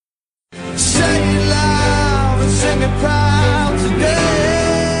me proud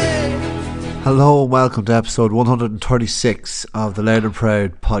today. Hello and welcome to episode 136 of the Loud and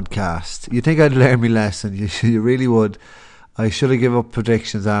Proud podcast. You'd think I'd learn my lesson, you really would. I should have given up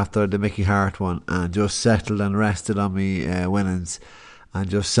predictions after the Mickey Hart one and just settled and rested on me winnings and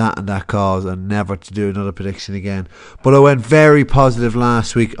just sat in that cause and never to do another prediction again. But I went very positive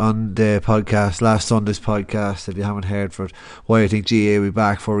last week on the podcast, last Sunday's podcast. If you haven't heard for it, why I think GA will be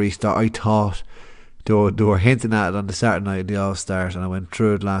back for a restart, I thought they were hinting at it on the Saturday night of the All-Stars, and I went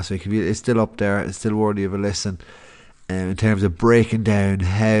through it last week. It's still up there, it's still worthy of a listen in terms of breaking down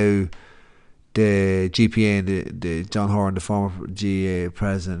how the GPA and the John Horan, the former GA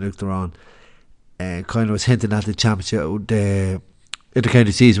president, Louth and No, kind of was hinting at the championship, the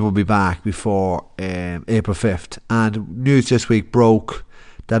inter-county season will be back before April 5th, and news this week broke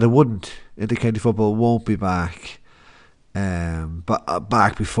that it wouldn't. Inter-county football won't be back but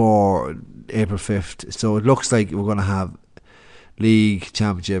back before April 5th, so it looks like we're going to have league,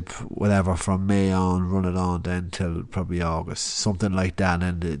 championship, whatever, from May on, run it on then till probably August, something like that,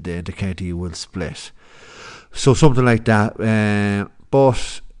 and the inter-county will split, so something like that.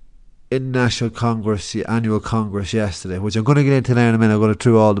 But in National Congress, the annual Congress yesterday, which I'm going to get into now in a minute, I'm going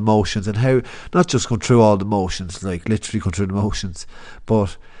through all the motions and how, not just going through all the motions, like literally going through the motions,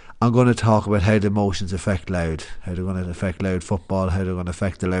 but I'm going to talk about how the motions affect Louth, how they're going to affect Louth football, how they're going to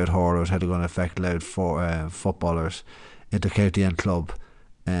affect the Louth hurlers, how they're going to affect Louth footballers, inter-county and club,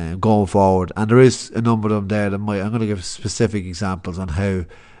 going forward. And there is a number of them there that I'm going to give specific examples on how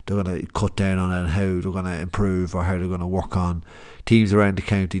they're going to cut down on it and how they're going to improve or how they're going to work on teams around the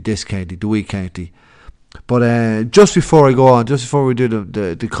county, this county, the wee county. But just before I go on, just before we do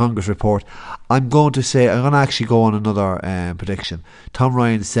the Congress report, I'm going to actually go on another prediction. Tom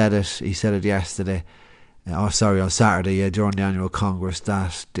Ryan said it, he said it yesterday, on Saturday, during the annual Congress,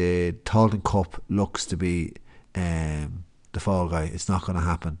 that the Tailteann Cup looks to be the fall guy. It's not going to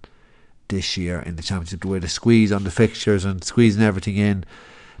happen this year in the championship. The way they squeeze on the fixtures and squeezing everything in,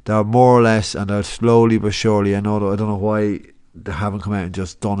 they're more or less, and they're slowly but surely, I don't know why they haven't come out and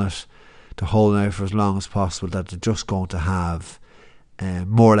just done it, to hold out for as long as possible, that they're just going to have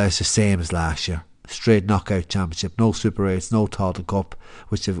more or less the same as last year. Straight knockout championship, no Super 8s, no Tailteann Cup,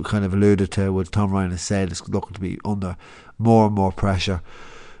 which they've kind of alluded to, what Tom Ryan has said, it's looking to be under more and more pressure.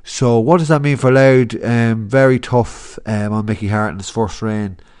 So what does that mean for Louth? Very tough on Mickey Hart in his first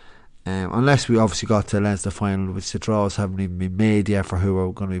reign, unless we obviously got to Leinster final, which the draws haven't even been made yet for who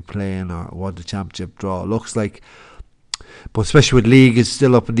we're going to be playing or what the championship draw looks like. But especially with league, it's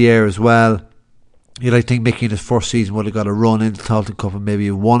still up in the air as well. I think Mickey in his first season would have got a run into the Tailteann Cup and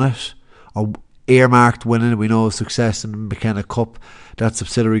maybe won it, or earmarked winning. We know success in the McKenna Cup, that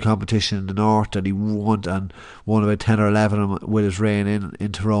subsidiary competition in the north that he won, and won about 10 or 11 with his reign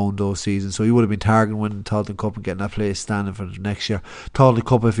in Tyrone those seasons. So he would have been targeting winning the Tailteann Cup and getting that place standing for the next year. Tailteann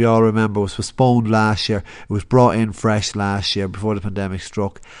Cup, if you all remember, was postponed last year. It was brought in fresh last year before the pandemic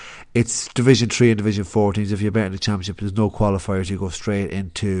struck. It's Division 3 and Division 4 teams. If you're betting the championship, there's no qualifiers. You go straight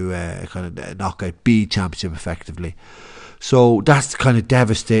into kind of a knockout B championship effectively. So that's kind of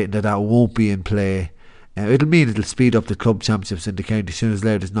devastating that won't be in play. It'll mean it'll speed up the club championships in the county. As soon as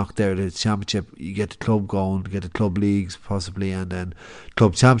Louth is knocked out of the championship, you get the club going, get the club leagues possibly, and then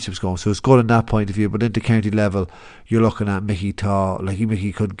club championships going. So it's good in that point of view. But into county level, you're looking at Mickey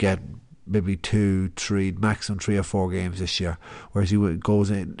Mickey could get maybe 2, 3, maximum 3 or 4 games this year, whereas he goes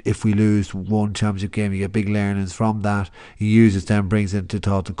in, if we lose one championship game, you get big learnings from that. He uses them, brings it into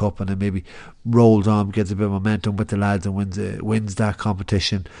Tailteann Cup, and then maybe rolls on, gets a bit of momentum with the lads and wins that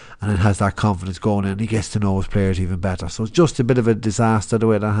competition, and then has that confidence going in. He gets to know his players even better. So it's just a bit of a disaster the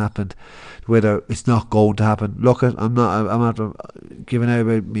way that happened, whether it's not going to happen. Look, I'm not giving out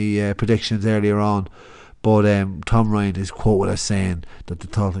about me predictions earlier on, but Tom Ryan is quoted as saying that the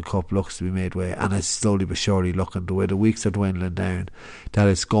Tailteann Cup looks to be made way, and it's slowly but surely looking, the way the weeks are dwindling down, that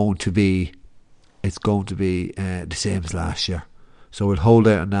it's going to be the same as last year. So we'll hold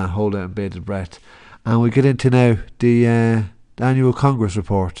out on that, hold out on bated breath, and we'll get into now the annual Congress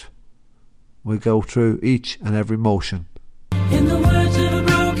report. We'll go through each and every motion. In the words of a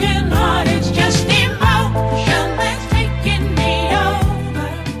broken heart, it's just emotion that's taking me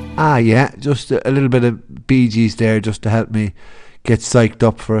over. Yeah, just a little bit of Bee Gees there just to help me get psyched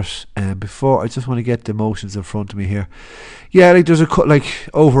up for it. Before, I just want to get the motions in front of me here. Yeah, there's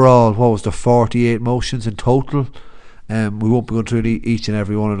overall, what was there, 48 motions in total. We won't be going through each and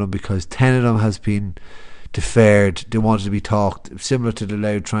every one of them because 10 of them has been deferred. They wanted to be talked, similar to the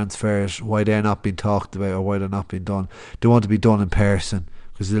Louth transfers, why they're not being talked about or why they're not being done. They want to be done in person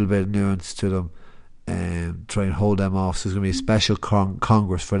because there's a little bit of nuance to them. try and hold them off. So there's going to be a special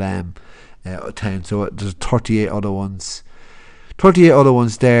congress for them attend. So there's 38 other ones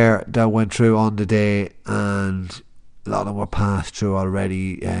there that went through on the day, and a lot of them were passed through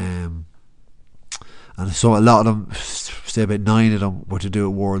already. And so a lot of them, say about 9 of them, were to do a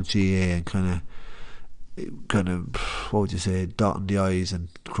World GA and kind of, what would you say, dotting the I's and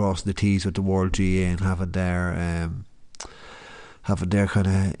crossing the T's with the World GA and having their kind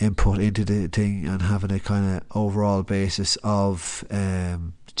of input into the thing and having a kind of overall basis of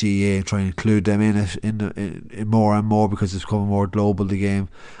GA and trying to include them in it in more and more, because it's becoming more global, the game,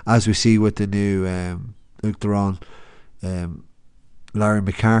 as we see with the new Luke Theron. Larry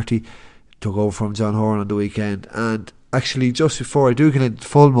McCarthy took over from John Horan on the weekend, and actually just before I do get into the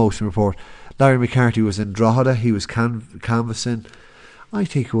full motion report, Larry McCarthy was in Drogheda. He was canvassing. I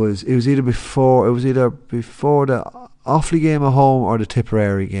think it was either before the Offaly game at home or the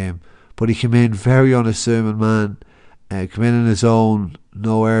Tipperary game, but he came in very unassuming, man. Came in his own,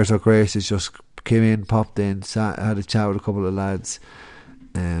 no airs or graces, just came in, popped in, sat, had a chat with a couple of lads,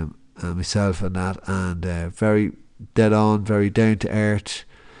 and myself and that, and very dead on, very down to earth,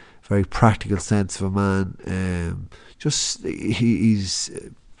 very practical sense of a man. He's a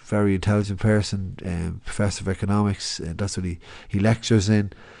very intelligent person, professor of economics, that's what he lectures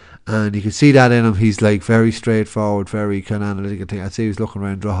in, and you can see that in him. He's like very straightforward, very kind of analytical thing. I'd say he was looking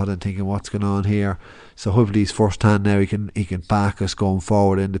around Drogheda and thinking, what's going on here? So hopefully he's first hand now. He can back us going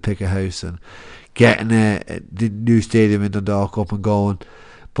forward into Pick a House and getting the new stadium in Dundalk up and going.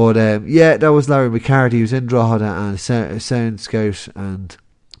 But that was Larry McCarthy. He was in Drogheda and a sound scout, and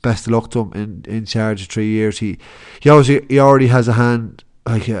best of luck to him in charge of 3 years. He already has a hand,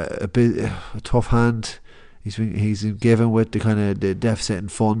 like a tough hand. He's been given with the kind of the deficit in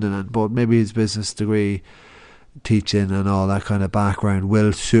funding, but maybe his business degree, teaching and all that kind of background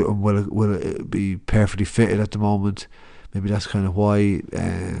will suit him. Will be perfectly fitted at the moment. Maybe that's kind of why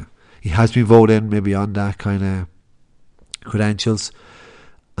he has been voted in, maybe on that kind of credentials.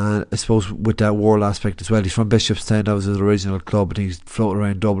 And I suppose with that world aspect as well, he's from Bishopstown. That was his original club, and he's floating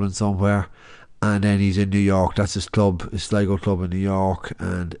around Dublin somewhere, and then he's in New York. That's his club, his Sligo club in New York,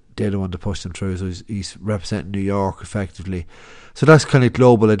 and they're the one to push them through. So he's representing New York effectively. So that's kind of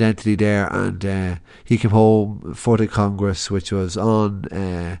global identity there. And he came home for the Congress, which was on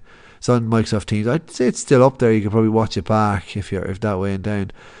Microsoft Teams. I'd say it's still up there. You can probably watch it back if that way and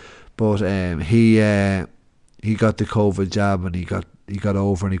down. But he got the COVID jab, and he got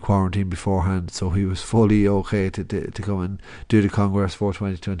over, and he quarantined beforehand, so he was fully okay to come and do the Congress for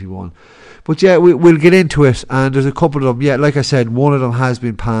 2021. But yeah, we'll get into it, and there's a couple of them. Yeah, like I said, one of them has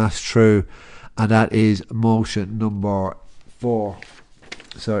been passed through, and that is motion number 4.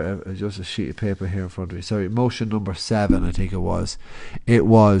 Sorry, just a sheet of paper here in front of me. Sorry, motion number 7, I think it was. It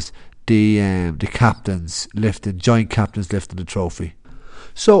was the captains joint captains lifting the trophy.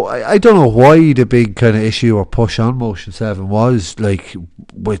 So I don't know why the big kind of issue or push on motion 7 was, like,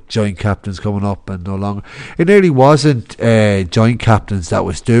 with joint captains coming up and no longer. It nearly wasn't joint captains that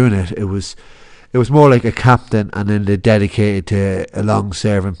was doing it. It was more like a captain, and then they dedicated to a long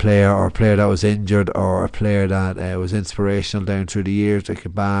serving player, or a player that was injured, or a player that was inspirational down through the years that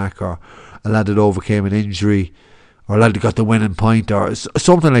came back, or a lad that overcame an injury, or a lad that got the winning point, or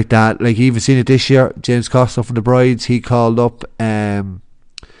something like that. Like, you even seen it this year. James Costello from the Brides, he called up Aaron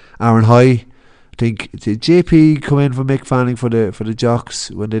High. I think, did JP come in for Mick Fanning for the Jocks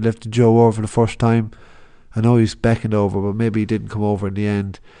when they lifted Joe over for the first time? I know he's beckoned over, but maybe he didn't come over in the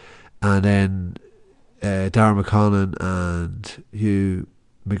end. And then Darren McConnon and Hugh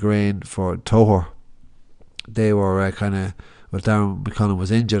McGrain for Toher. They were kind of, well, Darren McConnon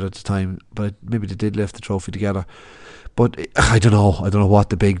was injured at the time, but maybe they did lift the trophy together. But I don't know what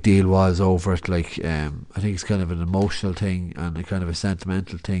the big deal was over it. Like, I think it's kind of an emotional thing and a kind of a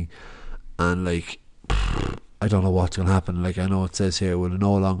sentimental thing, and like, I don't know what's going to happen. Like, I know it says here it will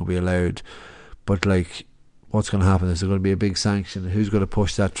no longer be allowed, but like, what's going to happen? Is there going to be a big sanction? Who's going to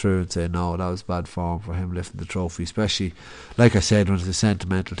push that through and say, no, that was bad form for him lifting the trophy? Especially, like I said, when it's a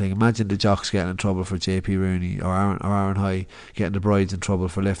sentimental thing. Imagine the Jocks getting in trouble for JP Rooney, or Aaron High getting the Brides in trouble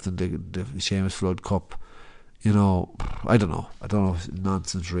for lifting the Seamus Flood Cup. You know, I don't know. It's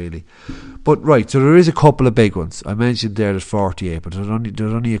nonsense, really. But right, so there is a couple of big ones. I mentioned there's 48, but there's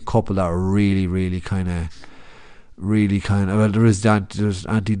only a couple that are really kind of. Well, there's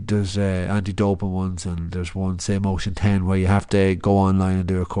anti-doping ones, and there's one, say, motion 10, where you have to go online and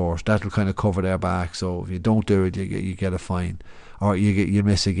do a course. That'll kind of cover their back. So if you don't do it, you get a fine, or you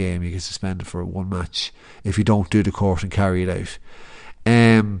miss a game, you get suspended for one match if you don't do the course and carry it out.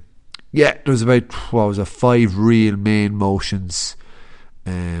 Yeah, there was about 5 real main motions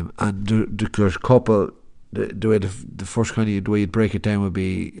and there's a couple. The way the first kind of the way you'd break it down would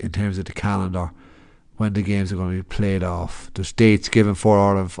be in terms of the calendar, when the games are going to be played off. There's dates given for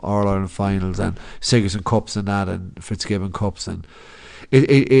All Ireland finals and Sigerson Cups and that, and Fitzgibbon Cups, and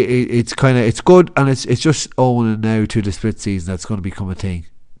it's kind of, it's good, and it's just owing now to the split season that's going to become a thing.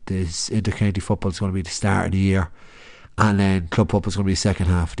 This inter-county football is going to be the start of the year, and then club football is going to be the second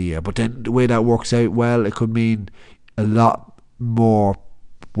half of the year. But then the way that works out, well, it could mean a lot more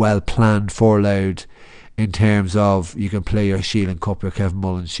well planned for Louth, in terms of you can play your Shield and Cup, your Kevin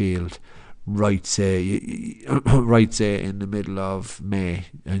Mullen Shield, right say in the middle of May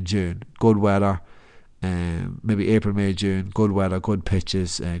and June. Good weather, maybe April, May, June. Good weather, good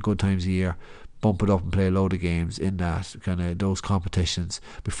pitches, good times of year. Bump it up and play a load of games in that kind of those competitions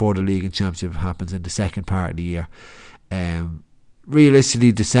before the league and championship happens in the second part of the year.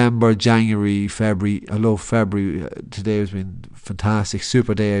 Realistically, December, January, February. I love February. Today has been fantastic,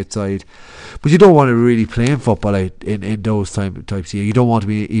 super day outside. But you don't want to really playing football out in those types of year. You don't want to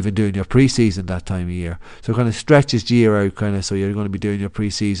be even doing your pre-season that time of year. So it kind of stretches the year out, kind of. So you're going to be doing your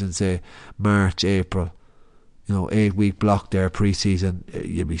pre-season, say March, April. 8-week block there pre-season.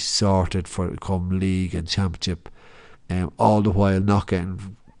 You'll be sorted for come league and championship, all the while not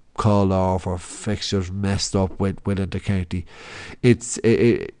getting called off or fixtures messed up with inter-county.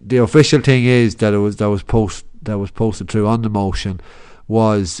 The official thing is that that was posted through on the motion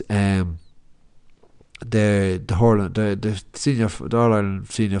was the hurling, the All Ireland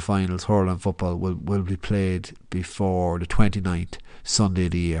senior finals hurling football will be played before the 29th Sunday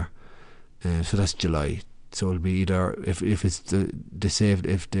of the year, so that's July. So it'll be either if it's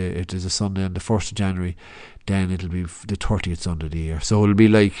if there's a Sunday on the 1st of January, then it'll be the 30th Sunday of the year. So it'll be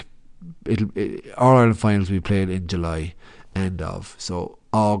like All Ireland finals will be played in July, end of. So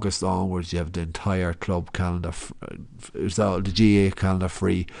August onwards, you have the entire club calendar, the GA calendar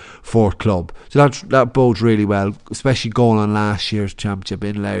free for club. So that bodes really well, especially going on last year's championship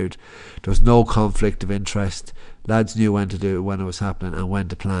in Louth. There was no conflict of interest. Lads knew when to do it, when it was happening, and when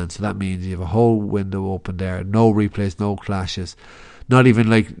to plan. So that means you have a whole window open there. No replays, no clashes. Not even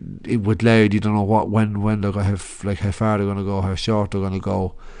like with Louth, you don't know when they're going to have, like how far they're going to go, how short they're going to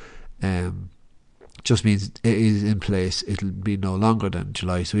go. Just means it is in place. It'll be no longer than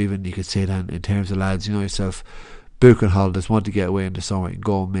July. So even you could say that in terms of lads, yourself, booking holidays, want to get away in the summer, and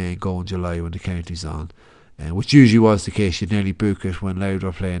go in May, go in July when the county's on, which usually was the case. You'd nearly book it when Louth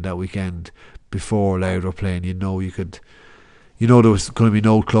were playing that weekend. Before Louth were playing, there was going to be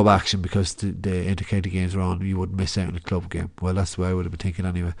no club action because the inter-county games were on. You wouldn't miss out on the club game. Well, that's the way I would have been thinking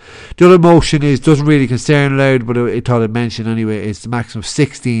anyway. The other motion doesn't really concern Louth, but I thought I'd mention anyway. It's the maximum of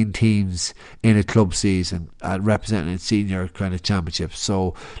 16 teams in a club season representing senior kind of championships.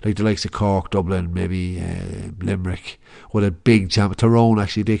 So like the likes of Cork, Dublin, maybe Limerick, with a big champ. Tyrone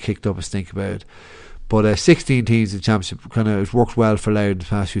actually they kicked up a stink about it. But 16 teams in the championship, kind of, it worked well for Louth the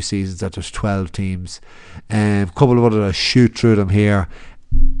past few seasons that there's 12 teams. A couple of others shoot through them here.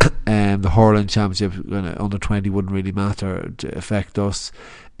 The hurling championship under 20 wouldn't really matter to affect us.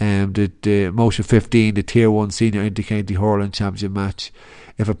 The motion 15, the tier 1 senior inter-county hurling championship match.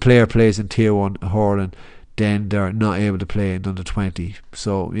 If a player plays in tier 1 hurling, then they're not able to play in under 20.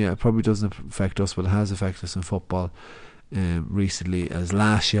 So yeah, it probably doesn't affect us, but it has affected us in football. Recently, as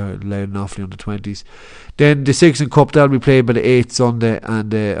last year, Louth and Offaly under 20s. Then the Sigerson Cup, that'll be played by the 8th Sunday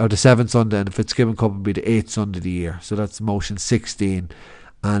or the 7th Sunday, and the Fitzgibbon Cup will be the 8th Sunday of the year. So that's motion 16.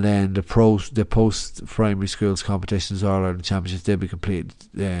 And then the post primary schools competitions, All Ireland Championships, they'll be completed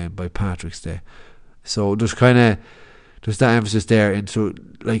by Patrick's Day. So there's that emphasis there. And so,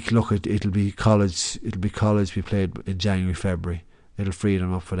 like, look, it'll be college be played in January, February. It'll free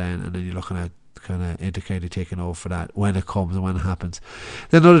them up for then, and then you're looking at kind of inter-county taking over for that when it comes and when it happens.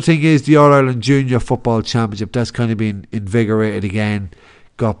 Then another thing is the All Ireland Junior Football Championship. That's kind of been invigorated again,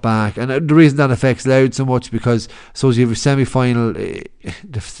 got back, and the reason that affects Louth so much because so you have a semi-final.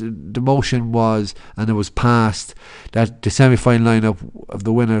 The motion was, and it was passed, that the semi-final lineup of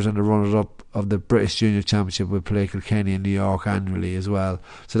the winners and the runners-up of the British Junior Championship will play Kilkenny in New York annually as well.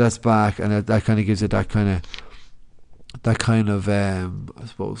 So that's back, and that kind of gives it that kind of I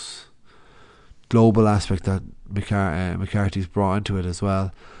suppose global aspect that McCarthy's brought into it as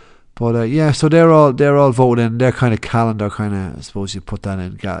well. But so they're all voted in. Their kind of calendar, I suppose you put that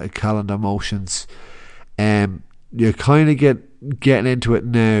in calendar motions. You're kind of getting into it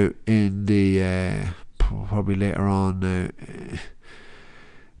now in the probably later on now.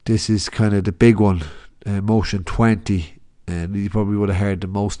 This is kind of the big one, motion 20, and you probably would have heard the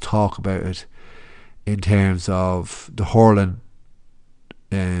most talk about it in terms of the hurling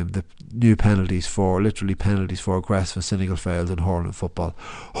the new penalties for aggressive and cynical fouls in hurling football.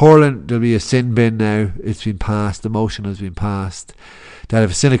 Hurling, there'll be a sin bin now. It's been passed. The motion has been passed that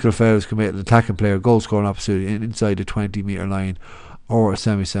if a cynical foul is committed, an attacking player, goal scoring opportunity inside the 20-metre line or a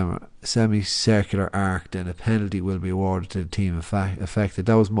semicircular arc, then a penalty will be awarded to the team affected.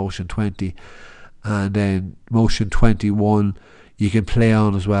 That was motion 20, and then motion 21 you can play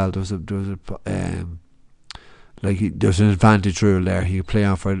on as well. There's an advantage rule there. You can play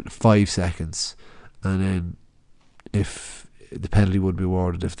on for 5 seconds, and then if the penalty would be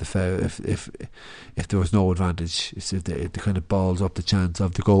awarded if the foul, if there was no advantage, if it kind of balls up the chance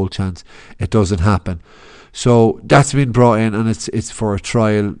of the goal chance, it doesn't happen. So that's been brought in, and it's for a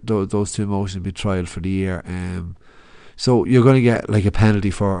trial. Those two motions will be trialed for the year. So you're going to get like a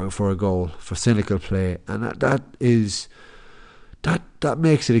penalty for a goal for cynical play, and that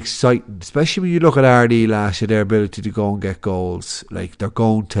makes it exciting, especially when you look at RD last year, their ability to go and get goals. Like they're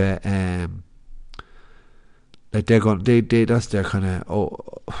going to that's their kind of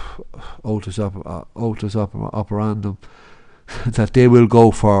otus operandum that they will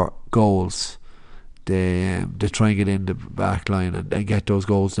go for goals. They try and get in the back line and get those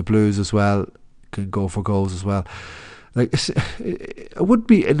goals. The Blues as well can go for goals as well. Like it wouldn't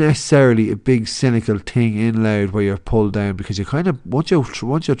be necessarily a big cynical thing in Louth where you're pulled down, because you kind of once you're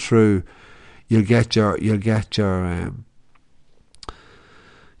through, you'll get your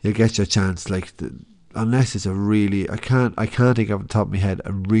chance. Like unless it's a really, I can't think off the top of my head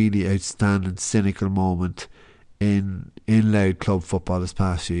a really outstanding cynical moment in Louth club football this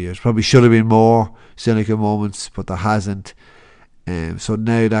past few years. Probably should have been more cynical moments, but there hasn't. So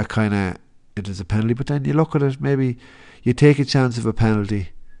now that kind of, it is a penalty, but then you look at it, maybe you take a chance of a penalty,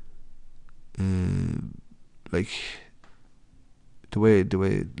 like the way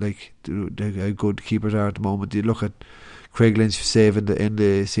like how good keepers are at the moment. You look at Craig Lynch saving in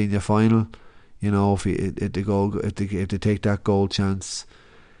the senior final. You know, if they take that goal chance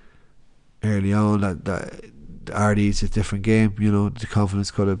early on, that RD's a different game. You know, the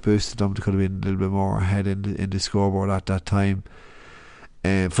confidence could have boosted them. They could have been a little bit more ahead in the scoreboard at that time.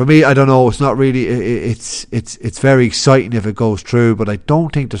 For me, I don't know. It's not really. It's very exciting if it goes through, but I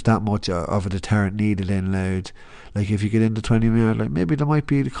don't think there's that much of a deterrent needed in Louth. Like if you get into 20 minutes, like maybe there might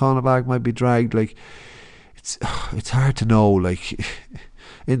be the cornerback might be dragged. Like it's hard to know. Like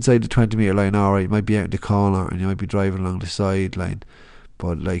inside the 20-metre line, alright, you might be out in the corner and you might be driving along the sideline,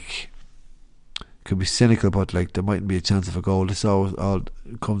 but like could be cynical, but like there mightn't be a chance of a goal. This all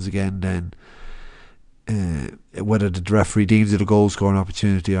comes again then. Whether the referee deems it a goal scoring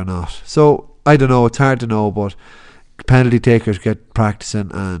opportunity or not. So I don't know, it's hard to know, but penalty takers get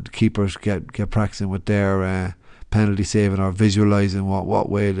practicing and keepers get practicing with their penalty saving or visualising what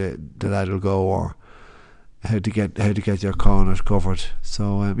way the lad will go or how to get your corners covered.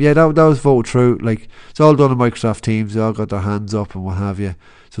 So that was voted through. Like it's all done in Microsoft Teams. They all got their hands up and what have you.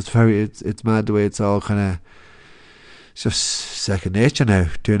 So it's mad the way it's all kind of, it's just second nature now,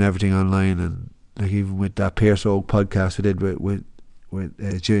 doing everything online. And like even with that Pierce Oak podcast we did with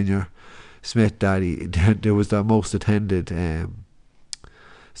Junior Smith, there was the most attended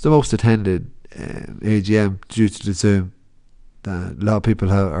AGM due to the Zoom. That a lot of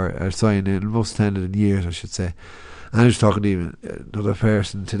people are signing in, most attended in years, I should say. And I was talking to even another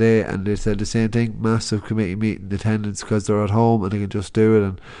person today, and they said the same thing: massive committee meeting attendance because they're at home and they can just do it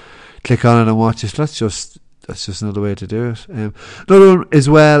and click on it and watch it. That's just another way to do it. Another one as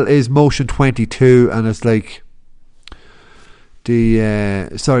well is motion 22, and it's like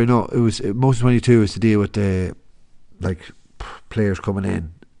motion 22 is to deal with the like players coming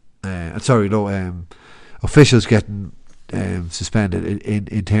in. Officials getting suspended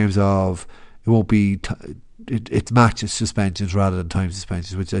in terms of it won't be it's matches suspensions rather than time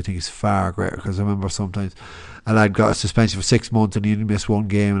suspensions, which I think is far greater, because I remember sometimes a lad got a suspension for 6 months and he only missed one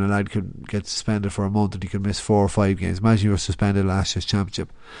game, and a lad could get suspended for a month and he could miss 4 or 5 games. Imagine you were suspended last year's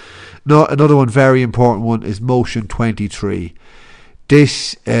championship. No, another one, very important one, is motion 23.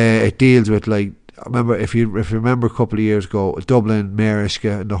 This it deals with, like, I remember if you remember a couple of years ago, Dublin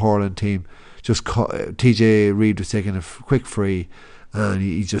Mariska and the hurling team, just TJ Reid was taking a quick free and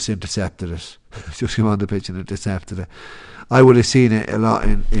he just intercepted it. Just came on the pitch and intercepted it. I would have seen it a lot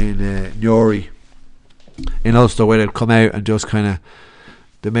in Newry, in Ulster, where they'd come out and just kind of,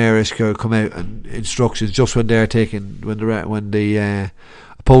 the Mariska would come out and instructions just when they're taking, when the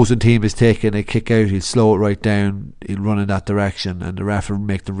opposing team is taking a kick out, he'll slow it right down, he'll run in that direction, and the ref will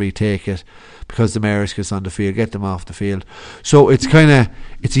make them retake it because the Mariska's on the field, get them off the field. So it's kind of,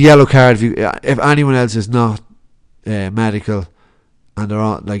 it's a yellow card if anyone else is not medical and they're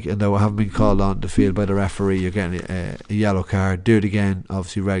on, like, and they haven't been called on the field by the referee, you're getting a yellow card. Do it again,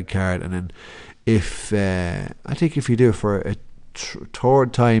 obviously red card, and then if I think if you do it for a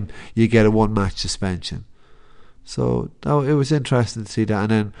third time, you get a 1-match suspension. So it was interesting to see that.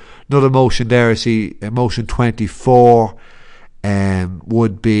 And then another motion there, I see motion 24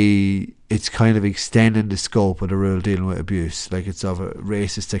 would be, it's kind of extending the scope of the rule dealing with abuse, like it's of a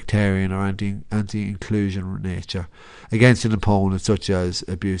racist, sectarian or anti-inclusion nature against an opponent, such as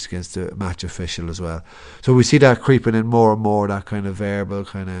abuse against a match official as well. So we see that creeping in more and more, that kind of verbal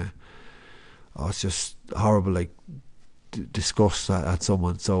kind of, it's just horrible, like disgust at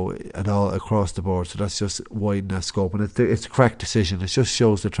someone, so at all across the board. So that's just widening that scope, and it's a correct decision. It just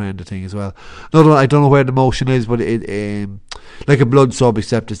shows the trend of thing as well. No, I don't know where the motion is, but it like a blood sub,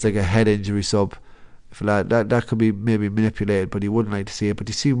 except it's like a head injury sub. That could be maybe manipulated, but you wouldn't like to see it. But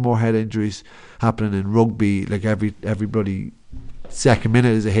you see more head injuries happening in rugby, like everybody second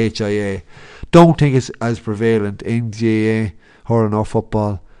minute is a HIA. Don't think it's as prevalent in GAA, hurling or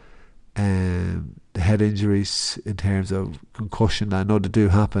football. The head injuries in terms of concussion, I know they do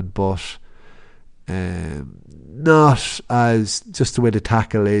happen, but not as, just the way the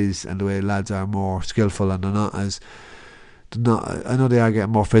tackle is and the way lads are more skillful, and I know they are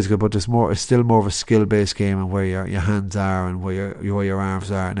getting more physical, but it's still more of a skill based game, and where your hands are and where your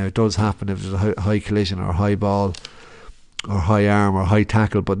arms are. Now it does happen if there's a high collision or a high ball or high arm or high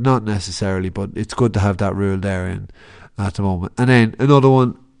tackle, but not necessarily. But it's good to have that rule there in at the moment. And then another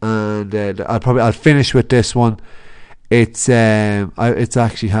one, and I'll finish with this one. It's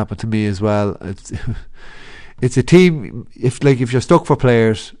actually happened to me as well. It's a team, if you're stuck for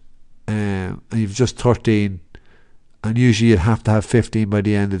players and you've just 13, and usually you'd have to have 15 by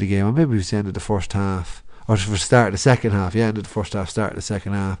the end of the game, or maybe it's the end of the first half, or for the start of the second half. End of the first half, start of the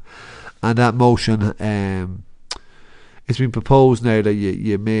second half. And that motion, it's been proposed now that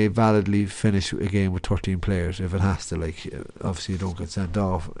you may validly finish a game with 13 players if it has to. Like, obviously you don't get sent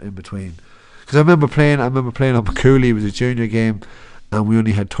off in between. Because I remember playing up in Cooley. It was a junior game, and we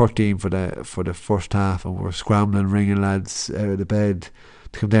only had 13 for the first half, and we were scrambling, ringing lads out of the bed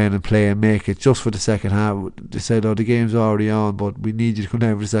to come down and play and make it just for the second half. They said, the game's already on, but we need you to come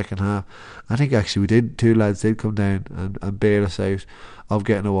down for the second half. I think actually we did. 2 lads did come down and bail us out of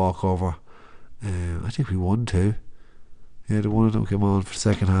getting a walkover. I think we won 2. Yeah, the one of them came on for the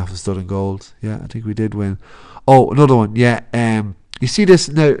second half and stood in goals. Yeah, I think we did win. Oh, another one. Yeah, you see this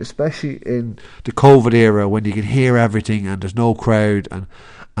now, especially in the COVID era, when you can hear everything and there's no crowd,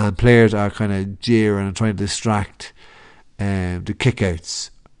 and players are kind of jeering and trying to distract the kickouts.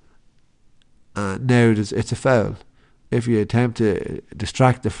 Now it's a foul. If you attempt to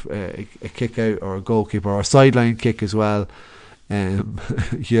distract a kick out or a goalkeeper or a sideline kick as well,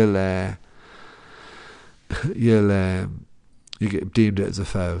 you get deemed it as a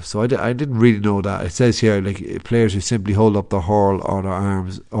foul. So I didn't really know that. It says here, like, players who simply hold up their hurl or their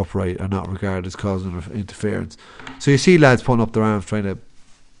arms upright are not regarded as causing interference. So you see lads putting up their arms trying to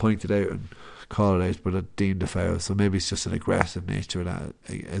point it out and call it out, but it's deemed a foul. So maybe it's just an aggressive nature of that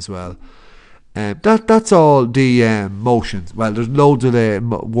as well. That's all the motions. Well, there's loads of the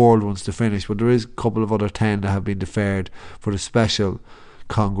world ones to finish, but there is a couple of other 10 that have been deferred for the special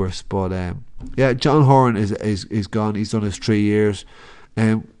Congress. But yeah, John Horan is gone. He's done his 3 years.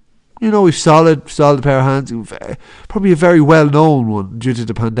 He's solid pair of hands. Probably a very well known one due to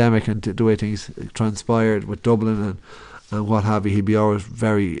the pandemic and the way things transpired with Dublin and what have you. He'd be always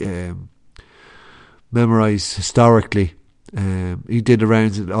very memorised historically. He did the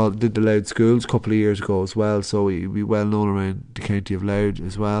rounds at did the Louth schools a couple of years ago as well, so he'd be well known around the county of Louth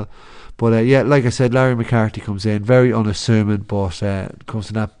as well. But yeah, like I said, Larry McCarthy comes in very unassuming, but comes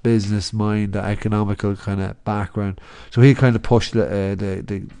to that business mind, that economical kind of background. So he kind of pushed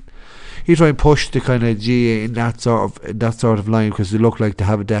he tried and push the kind of GA in that sort of line, because they look like they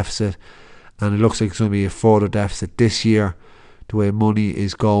have a deficit, and it looks like it's going to be a further deficit this year, the way money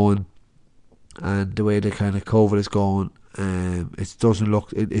is going and the way the kind of COVID is going. It doesn't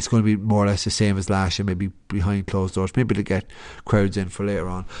look, it's going to be more or less the same as last year, maybe behind closed doors. Maybe to get crowds in for later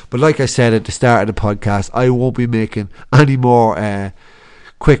on. But like I said at the start of the podcast, I won't be making any more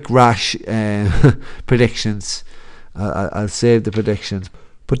quick rash predictions. I'll save the predictions.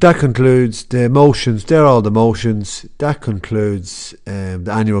 But that concludes the motions. They're all the motions. That concludes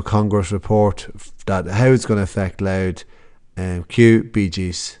the annual Congress report, that how it's going to affect Louth. Cue Bee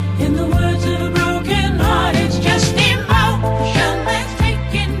Gees. In the words of a broken heart, it's just emotion that's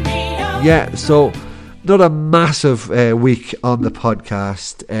taking me over. Yeah, so another massive week on the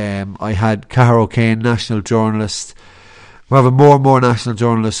podcast. I had Cara O'Kane, national journalist. We're having more and more national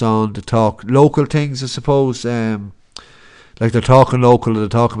journalists on to talk local things, I suppose. like they're talking local, they're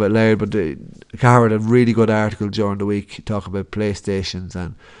talking about Laird, but Cahir had a really good article during the week talking about PlayStations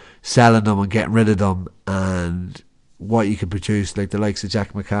and selling them and getting rid of them and what you can produce, like the likes of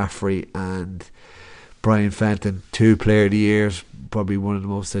Jack McCaffrey and Brian Fenton, 2 player of the years, probably one of the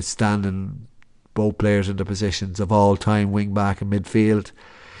most outstanding both players in the positions of all time, wing back and midfield.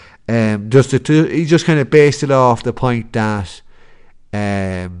 He just kind of based it off the point that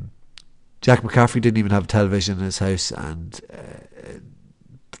Jack McCaffrey didn't even have a television in his house, and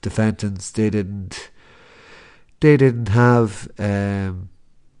the Fentons they didn't have a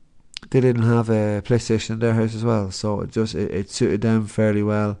PlayStation in their house as well, so it suited them fairly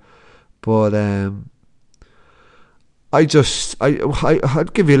well. But I'd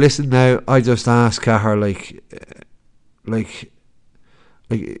give you a listen now. I just asked Cahir, like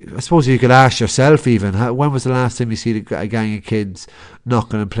I suppose you could ask yourself even, when was the last time you see a gang of kids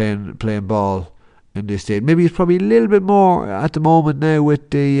knocking and playing ball in this state? Maybe it's probably a little bit more at the moment now with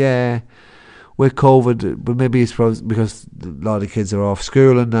the with COVID, but maybe it's probably because a lot of the kids are off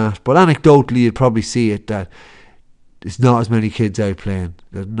school and that. But anecdotally, you'd probably see it that there's not as many kids out playing.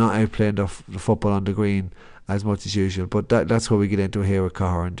 They're not out playing the football on the green as much as usual. But that's what we get into here with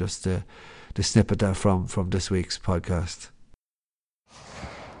Cahir, and just the snippet that from this week's podcast.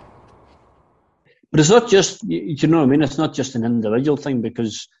 But it's not just, you know what I mean, it's not just an individual thing,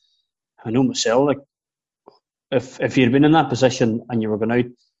 because I know myself, like, if you'd been in that position and you were going out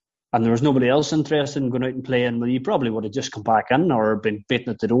and there was nobody else interested in going out and playing, well, you probably would have just come back in or been beating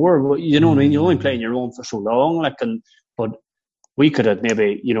at the door. You know what I mean? You're only playing your own for so long, but we could have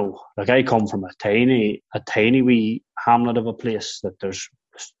maybe, you know, like I come from a tiny wee hamlet of a place that there's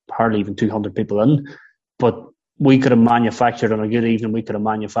hardly even 200 people in, but we could have manufactured, on a good evening, we could have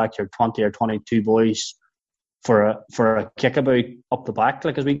manufactured 20 or 22 boys for a kickabout up the back,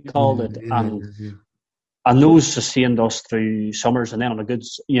 like as we called it. And those sustained us through summers. And then on a good,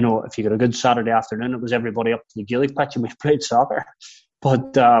 you know, if you got a good Saturday afternoon, it was everybody up to the Gaelic pitch, and we played soccer.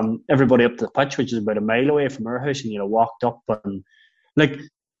 But everybody up to the pitch, which is about a mile away from our house, and, you know, walked up and like.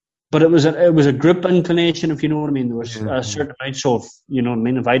 But it was a group inclination, if you know what I mean. There was a certain amount. So, if, you know what I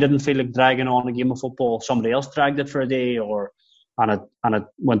mean, if I didn't feel like dragging on a game of football, somebody else dragged it for a day, and it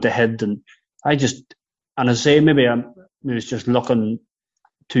went ahead. And I say maybe I was just looking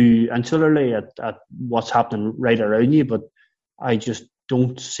too insularly at what's happening right around you, but I just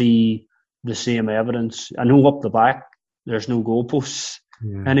don't see the same evidence. I know up the back there's no goalposts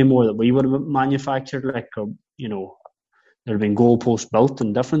anymore that we would have manufactured, like, you know. There have been goalposts built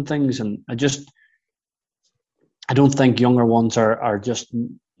and different things, and I don't think younger ones are just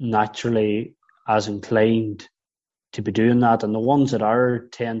naturally as inclined to be doing that, and the ones that are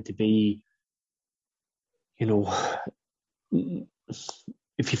tend to be, you know,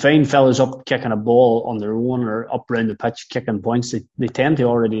 if you find fellas up kicking a ball on their own or up around the pitch kicking points, they tend to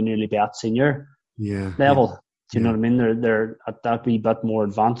already nearly be at senior level. Do you know what I mean? They're at that wee bit more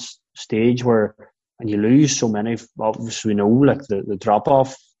advanced stage where. And you lose so many, obviously we know, like the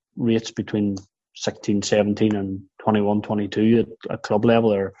drop-off rates between 16, 17 and 21, 22 at club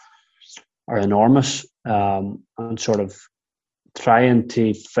level are enormous. And sort of trying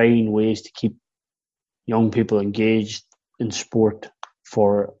to find ways to keep young people engaged in sport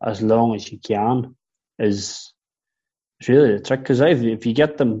for as long as you can is really the trick. Because if you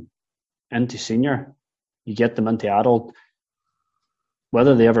get them into senior, you get them into adult,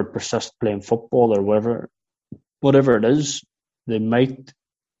 whether they ever persist playing football or whatever it is, they might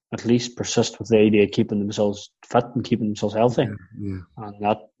at least persist with the idea of keeping themselves fit and keeping themselves healthy. And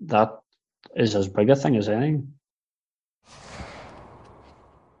that is as big a thing as anything.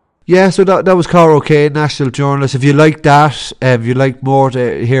 Yeah, so that was Cahir O'Kane, national journalist. If you like that, if you like more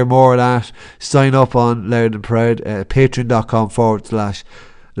to hear more of that, sign up on Loud and Proud,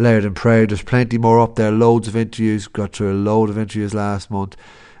 patreon.com/Loud and Proud. There's plenty more up there, loads of interviews. Got through a load of interviews last month.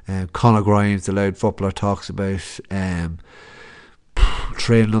 Conor Grimes, the Loud footballer, talks about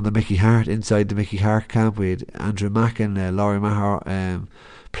training on the Mickey Hart, inside the Mickey Hart camp. We had Andrew Mackin, Laurie Maher,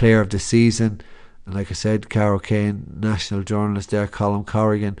 player of the season, and like I said, Cahir O'Kane, national journalist there, Colin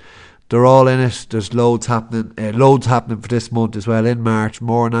Corrigan. They're all in it. There's loads happening for this month as well. In March,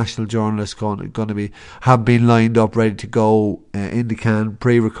 more national journalists have been lined up, ready to go in the can,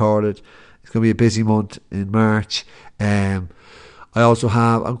 pre-recorded. It's going to be a busy month in March. I'm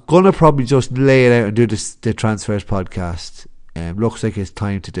going to probably just lay it out and do the Transfers podcast. Looks like it's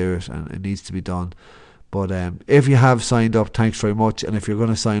time to do it, and it needs to be done. But if you have signed up, thanks very much. And if you're going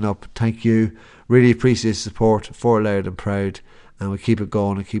to sign up, thank you. Really appreciate the support for Loud and Proud. and we keep it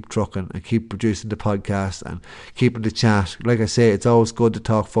going and keep trucking and keep producing the podcast and keeping the chat. Like I say, it's always good to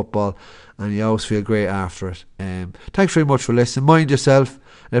talk football, and you always feel great after it. Thanks very much for listening. Mind yourself,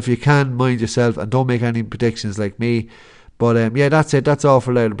 and if you can, mind yourself, and don't make any predictions like me. But yeah, that's it. That's all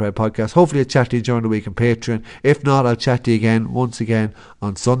for Loud and Proud Podcast. Hopefully I'll chat to you during the week on Patreon. If not, I'll chat to you again, once again,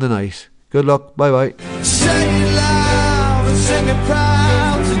 on Sunday night. Good luck. Bye bye. Say it loud and sing it proud.